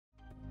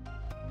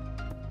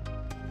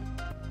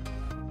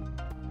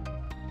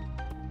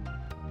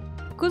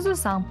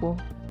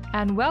Kuzu-sanpo,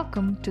 and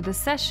welcome to the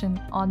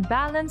session on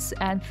balance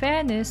and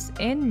fairness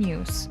in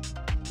news.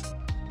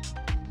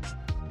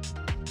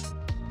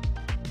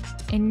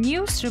 In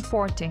news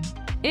reporting,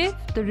 if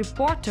the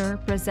reporter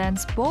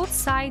presents both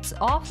sides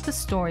of the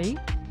story,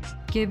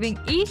 giving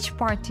each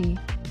party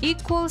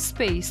equal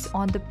space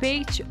on the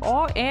page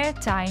or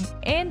airtime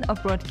in a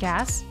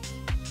broadcast,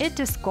 it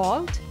is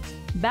called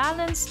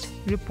balanced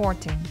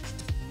reporting.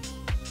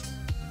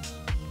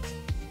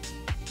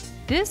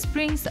 This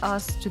brings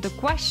us to the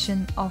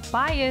question of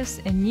bias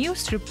in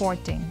news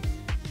reporting.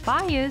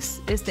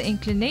 Bias is the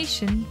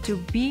inclination to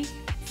be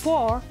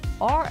for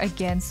or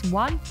against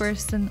one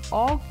person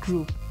or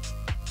group.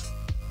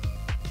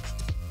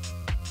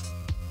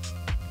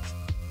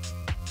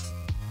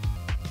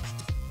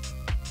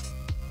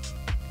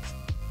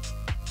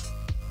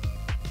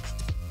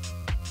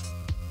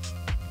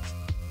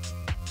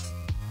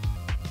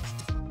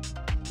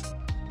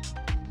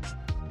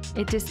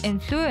 It is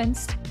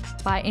influenced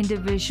by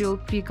individual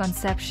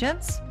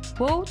preconceptions,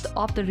 both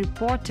of the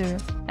reporter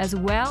as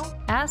well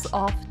as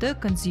of the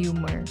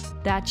consumer,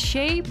 that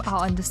shape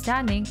our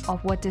understanding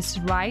of what is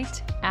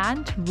right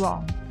and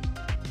wrong.